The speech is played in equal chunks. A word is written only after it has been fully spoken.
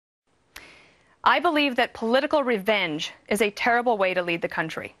I believe that political revenge is a terrible way to lead the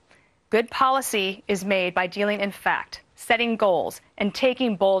country. Good policy is made by dealing in fact, setting goals, and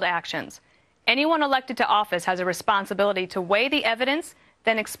taking bold actions. Anyone elected to office has a responsibility to weigh the evidence,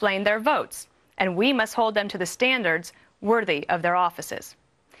 then explain their votes. And we must hold them to the standards worthy of their offices.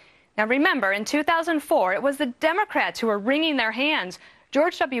 Now remember, in 2004, it was the Democrats who were wringing their hands.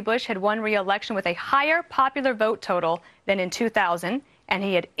 George W. Bush had won re-election with a higher popular vote total than in 2000, and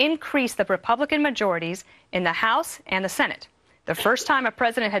he had increased the Republican majorities in the House and the Senate, the first time a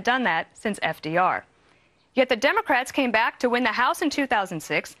president had done that since FDR. Yet the Democrats came back to win the House in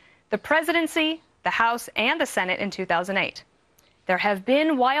 2006, the presidency, the House, and the Senate in 2008. There have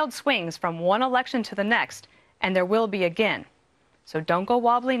been wild swings from one election to the next, and there will be again. So don't go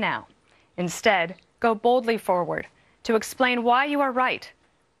wobbly now. Instead, go boldly forward to explain why you are right,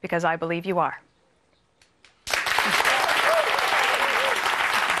 because I believe you are.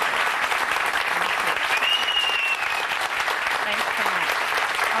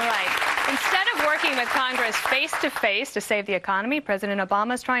 With Congress face-to-face to save the economy, President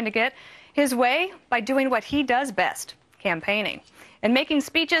Obama is trying to get his way by doing what he does best, campaigning, and making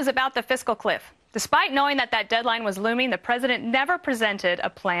speeches about the fiscal cliff. Despite knowing that that deadline was looming, the president never presented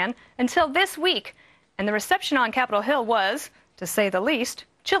a plan until this week, and the reception on Capitol Hill was, to say the least,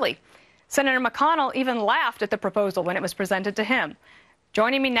 chilly. Senator McConnell even laughed at the proposal when it was presented to him.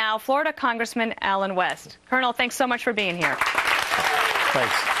 Joining me now, Florida Congressman Allen West. Colonel, thanks so much for being here.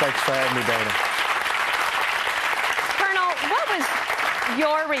 Thanks for having me, Dana. What was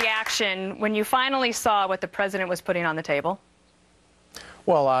your reaction when you finally saw what the president was putting on the table?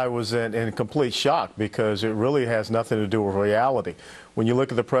 Well, I was in complete shock because it really has nothing to do with reality. When you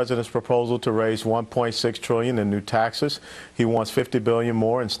look at the president's proposal to raise $1.6 trillion in new taxes, he wants $50 billion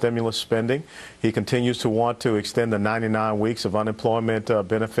more in stimulus spending. He continues to want to extend the 99 weeks of unemployment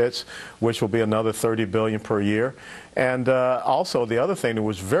benefits, which will be another $30 billion per year. And also, the other thing that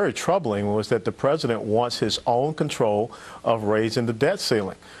was very troubling was that the president wants his own control of raising the debt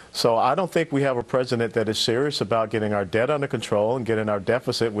ceiling. So I don't think we have a president that is serious about getting our debt under control and getting our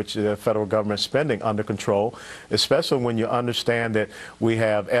deficit, which is the federal government spending, under control, especially when you understand that we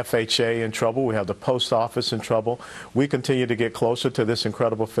have FHA in trouble, we have the post office in trouble. We continue to get closer to this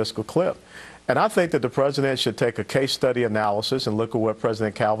incredible fiscal cliff. And I think that the president should take a case study analysis and look at what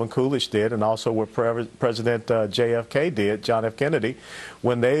President Calvin Coolidge did and also what President JFK did, John F. Kennedy,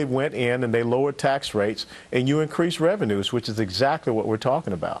 when they went in and they lowered tax rates and you increased revenues, which is exactly what we're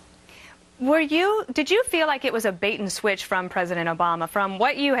talking about. Did you feel like it was a bait and switch from President Obama, from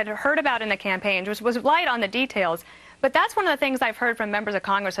what you had heard about in the campaign, which was light on the details? But that's one of the things I've heard from members of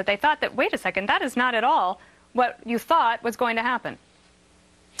Congress, that they thought that, wait a second, that is not at all what you thought was going to happen.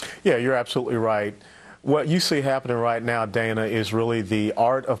 Yeah, you're absolutely right. What you see happening right now, Dana, is really the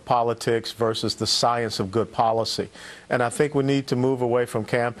art of politics versus the science of good policy. And I think we need to move away from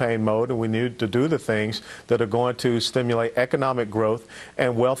campaign mode, and we need to do the things that are going to stimulate economic growth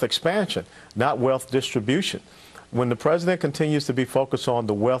and wealth expansion, not wealth distribution. When the president continues to be focused on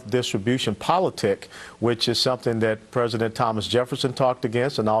the wealth distribution politic, which is something that President Thomas Jefferson talked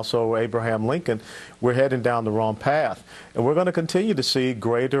against and also Abraham Lincoln, we're heading down the wrong path. And we're going to continue to see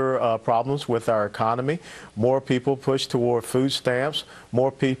greater problems with our economy, more people push toward food stamps,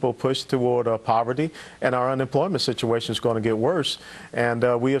 more people push toward poverty, and our unemployment situation is going to get worse.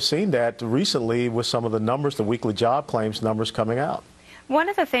 And we have seen that recently with some of the numbers, the weekly job claims numbers coming out. One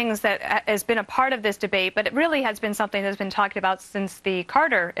of the things that has been a part of this debate, but it really has been something that's been talked about since the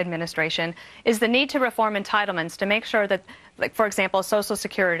Carter administration, is the need to reform entitlements to make sure that, like, for example, Social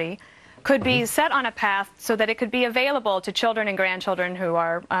Security could be set on a path so that it could be available to children and grandchildren who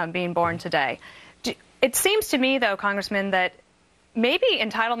are being born today. It seems to me, though, Congressman, that maybe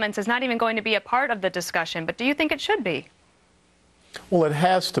entitlements is not even going to be a part of the discussion, but do you think it should be? Well, it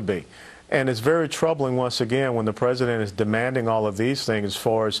has to be. And it's very troubling, once again, when the president is demanding all of these things as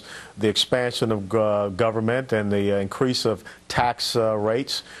far as the expansion of government and the increase of tax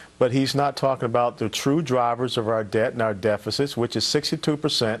rates. But he's not talking about the true drivers of our debt and our deficits, which is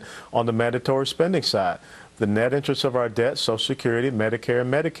 62% on the mandatory spending side. The net interest of our debt, Social Security, Medicare,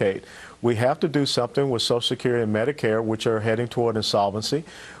 and Medicaid. We have to do something with Social Security and Medicare, which are heading toward insolvency.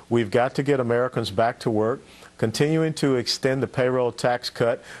 We've got to get Americans back to work. Continuing to extend the payroll tax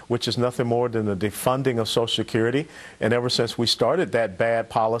cut, which is nothing more than the defunding of Social Security. And ever since we started that bad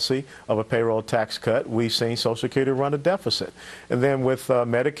policy of a payroll tax cut, we've seen Social Security run a deficit. And then with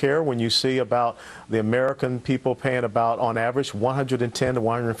Medicare, when you see about the American people paying about, on average, 110 to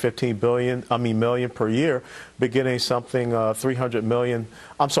 115 million per year, beginning something 300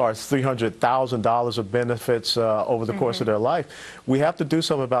 $300,000 of benefits over the course of their life. We have to do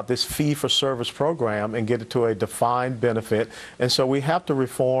something about this fee-for-service program and get it to a defined benefit. And so we have to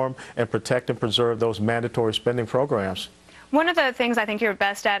reform and protect and preserve those mandatory spending programs. One of the things I think you're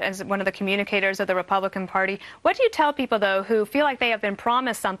best at as one of the communicators of the Republican Party, what do you tell people, though, who feel like they have been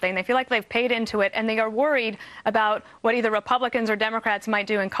promised something, they feel like they've paid into it, and they are worried about what either Republicans or Democrats might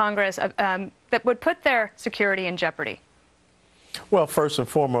do in Congress that would put their security in jeopardy? Well, first and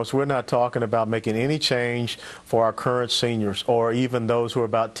foremost, we're not talking about making any change for our current seniors or even those who are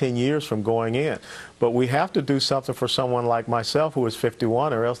about 10 years from going in. But we have to do something for someone like myself who is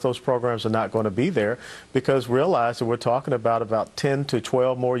 51, or else those programs are not going to be there, because realize that we're talking about 10 to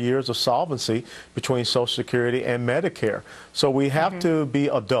 12 more years of solvency between Social Security and Medicare. So we have to be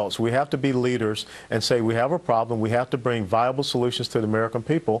adults. We have to be leaders and say we have a problem. We have to bring viable solutions to the American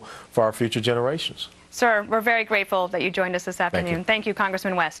people for our future generations. Sir, we're very grateful that you joined us this afternoon. Thank you,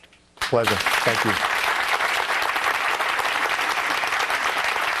 Congressman West. Pleasure. Thank you.